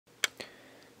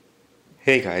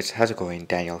Hey guys, how's it going?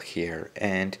 Daniel here,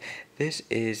 and this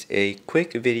is a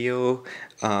quick video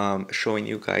showing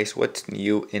you guys what's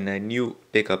new in a new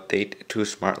big update to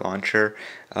Smart Launcher.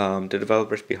 The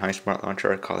developers behind Smart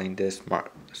Launcher are calling this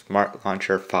Smart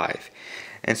Launcher 5.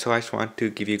 And so I just want to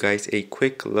give you guys a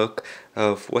quick look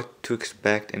of what to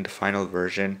expect in the final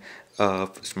version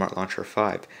of Smart Launcher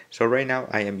 5. So right now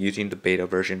I am using the beta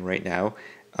version right now.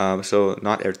 So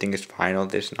not everything is final.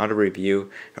 This is not a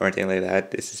review or anything like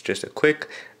that. This is just a quick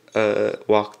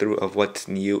walkthrough of what's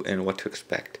new and what to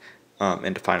expect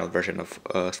in the final version of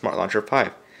Smart Launcher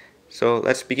 5. So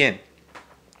let's begin.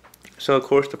 So of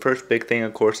course the first big thing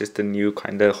of course is the new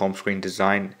kind of home screen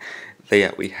design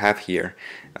layout we have here.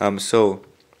 So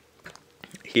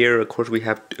here of course we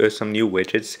have some new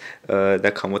widgets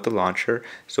that come with the launcher.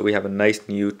 So we have a nice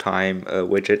new time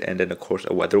widget, and then of course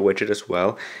a weather widget as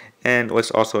well. And what's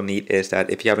also neat is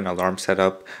that if you have an alarm set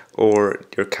up or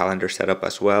your calendar set up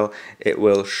as well, it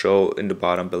will show in the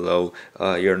bottom below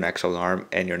your next alarm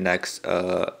and your next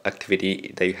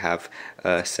activity that you have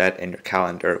set in your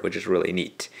calendar, which is really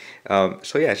neat.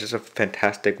 So yeah, it's just a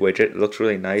fantastic widget. It looks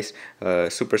really nice,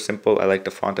 super simple. I like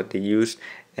the font that they used,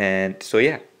 and so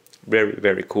yeah,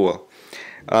 very cool.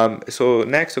 So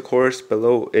next, of course,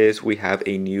 below is we have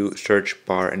a new search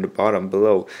bar in the bottom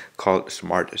below called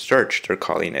Smart Search, they're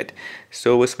calling it.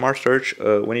 So with Smart Search,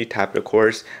 when you tap it, of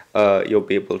course, you'll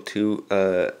be able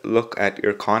to look at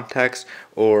your contacts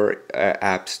or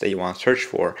apps that you want to search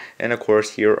for. And of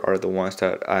course, here are the ones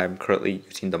that I'm currently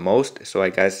using the most. So I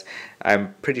guess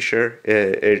I'm pretty sure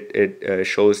it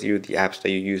shows you the apps that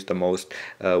you use the most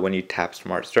when you tap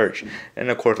Smart Search. And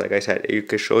of course, like I said, you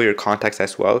could show your contacts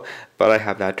as well, but I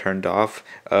have that turned off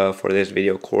for this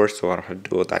video course, so I don't have to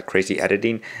do all that crazy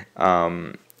editing.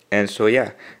 And so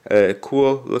yeah,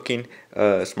 cool looking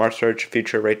Smart Search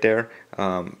feature right there.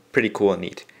 Pretty cool and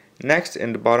neat. Next,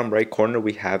 in the bottom right corner,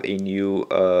 we have a new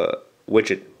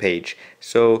widget page.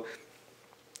 So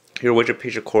your widget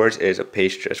page, of course, is a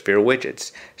page just for your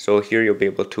widgets. So here you'll be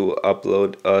able to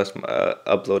upload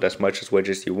as much as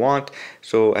widgets you want.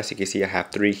 So as you can see, I have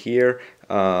 3 here,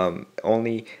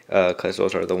 only because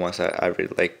those are the ones that I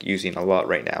really like using a lot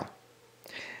right now.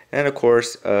 And of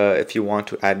course, if you want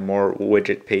to add more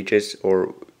widget pages,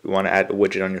 or you want to add a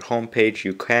widget on your home page,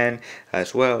 you can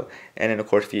as well. And then of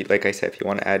course, if you, like I said, if you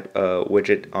want to add a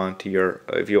widget onto your,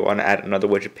 if you want to add another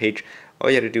widget page, all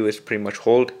you have to do is pretty much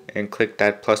hold and click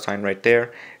that plus sign right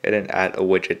there, and then add a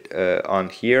widget on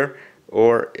here,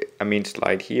 or I mean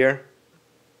slide here.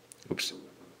 Oops.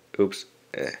 So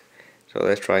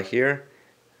let's try here.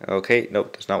 Okay,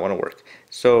 nope, does not want to work.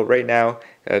 So right now,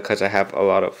 because I have a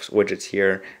lot of widgets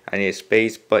here, I need a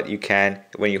space, but you can,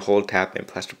 when you hold tab and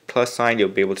plus sign, you'll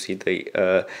be able to see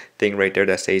the thing right there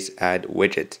that says add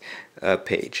widget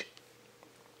page.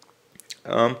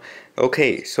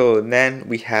 Okay, so then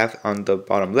we have on the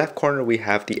bottom left corner, we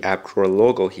have the app drawer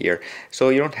logo here. So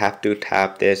you don't have to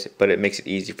tap this, but it makes it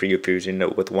easy for you if you're using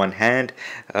it with one hand.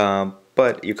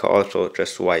 But you can also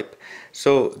just swipe.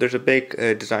 So there's a big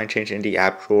design change in the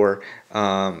app drawer.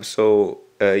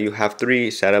 You have 3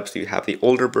 setups. You have the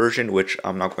older version, which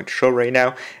I'm not going to show right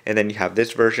now, and then you have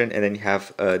this version, and then you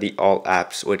have the all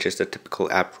apps, which is the typical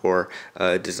app drawer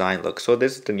design look. So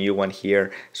this is the new one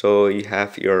here. So you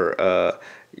have your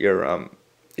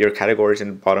categories in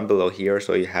the bottom below here.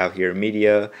 So you have here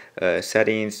media,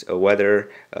 settings,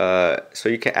 weather. So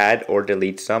you can add or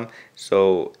delete some.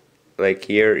 So like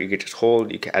here, you could just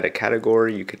hold, you can add a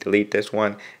category, you could delete this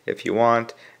one if you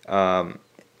want,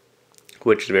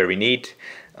 which is very neat.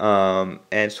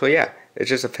 And so yeah, it's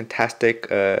just a fantastic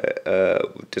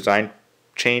design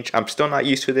change. I'm still not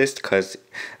used to this because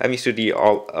I'm used to the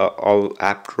all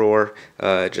app drawer,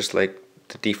 just like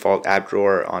the default app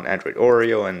drawer on Android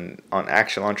Oreo and on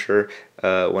Action Launcher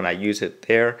when I use it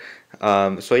there.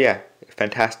 So yeah,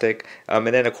 fantastic. And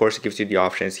then of course it gives you the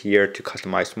options here to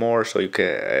customize more. So you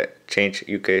can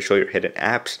you can show your hidden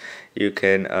apps. You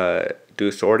can do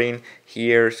sorting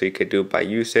here, so you could do by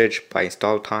usage, by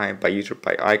install time, by user,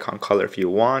 by icon color if you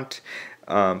want.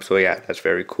 So yeah, that's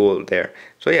very cool there.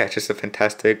 So yeah, it's just a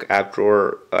fantastic app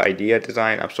drawer idea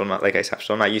design. I'm still not, like I said, I'm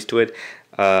still not used to it.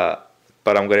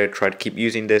 But I'm going to try to keep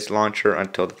using this launcher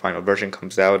until the final version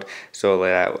comes out, so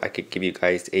that I could give you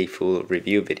guys a full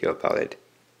review video about it.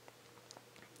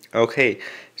 Okay,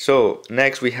 so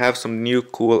next we have some new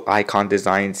cool icon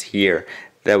designs here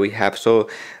that we have. So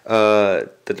the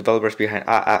developers behind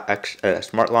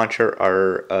Smart Launcher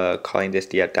are calling this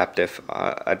the adaptive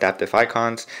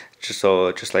icons.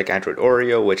 Just like Android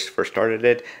Oreo, which first started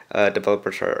it,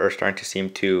 developers are starting to seem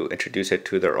to introduce it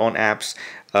to their own apps.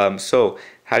 So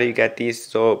how do you get these?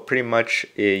 So pretty much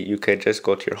you could just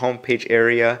go to your home page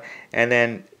area and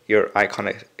then your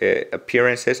icon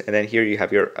appearances, and then here you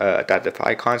have your adaptive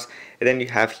icons, and then you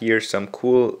have here some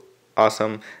cool,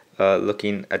 awesome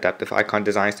looking adaptive icon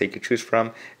designs that you could choose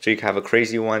from. So you can have a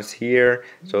crazy ones here.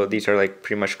 So these are like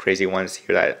pretty much crazy ones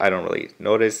here that I don't really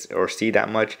notice or see that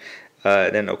much.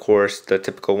 Then of course the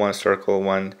typical one, circle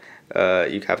one.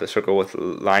 You have the circle with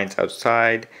lines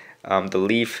outside, the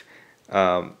leaf,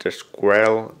 the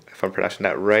squirrel, if I'm pronouncing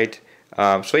that right.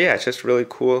 So yeah, it's just really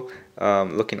cool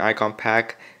looking icon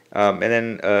pack. And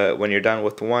then when you're done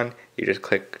with one, you just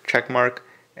click check mark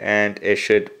and it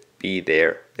should be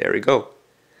there. There we go.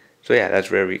 So yeah, that's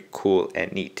very cool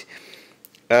and neat.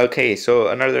 Okay, so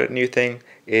another new thing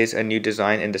is a new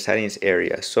design in the settings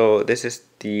area. So this is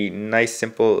the nice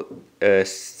simple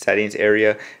settings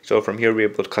area. So from here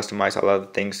we're able to customize a lot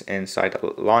of things inside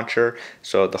the launcher.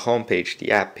 So the home page,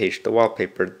 the app page, the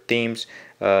wallpaper, themes,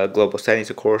 global settings,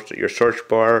 of course, your search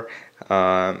bar.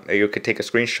 You could take a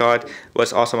screenshot.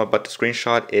 What's awesome about the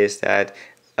screenshot is that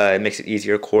it makes it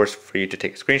easier, of course, for you to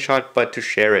take a screenshot, but to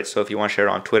share it. So if you want to share it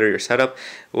on Twitter, your setup,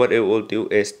 what it will do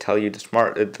is tell you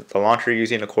the launcher you're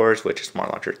using, of course, which is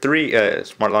Smart Launcher 3,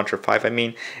 Smart Launcher 5, I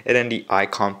mean, and then the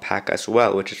icon pack as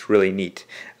well, which is really neat.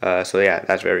 So yeah,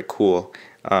 that's very cool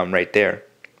right there.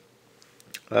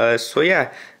 So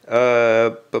yeah,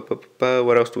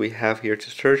 what else do we have here to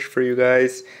search for you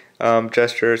guys?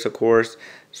 Gestures, of course.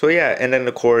 So yeah, and then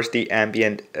of course the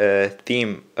ambient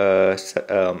theme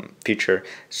feature.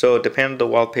 So depending on the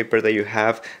wallpaper that you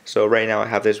have. So right now I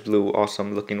have this blue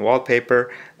awesome looking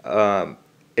wallpaper.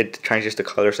 It changes the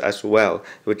colors as well,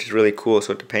 which is really cool.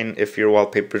 So depending if your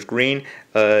wallpaper is green,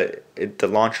 the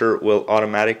launcher will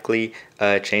automatically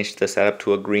change the setup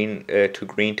to a green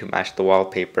to match the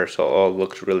wallpaper. So it all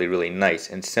looks really nice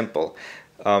and simple.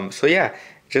 So yeah,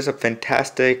 just a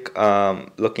fantastic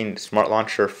looking Smart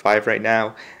Launcher 5 right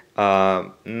now.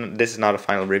 This is not a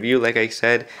final review, like I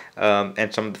said,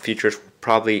 and some of the features will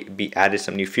probably be added,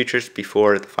 some new features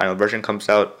before the final version comes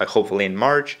out, hopefully in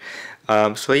March.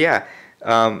 So yeah,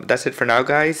 that's it for now,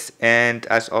 guys, and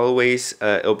as always,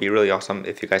 it'll be really awesome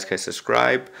if you guys can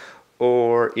subscribe,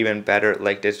 or even better,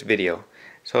 like this video.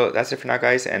 So that's it for now,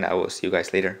 guys, and I will see you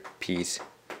guys later. Peace.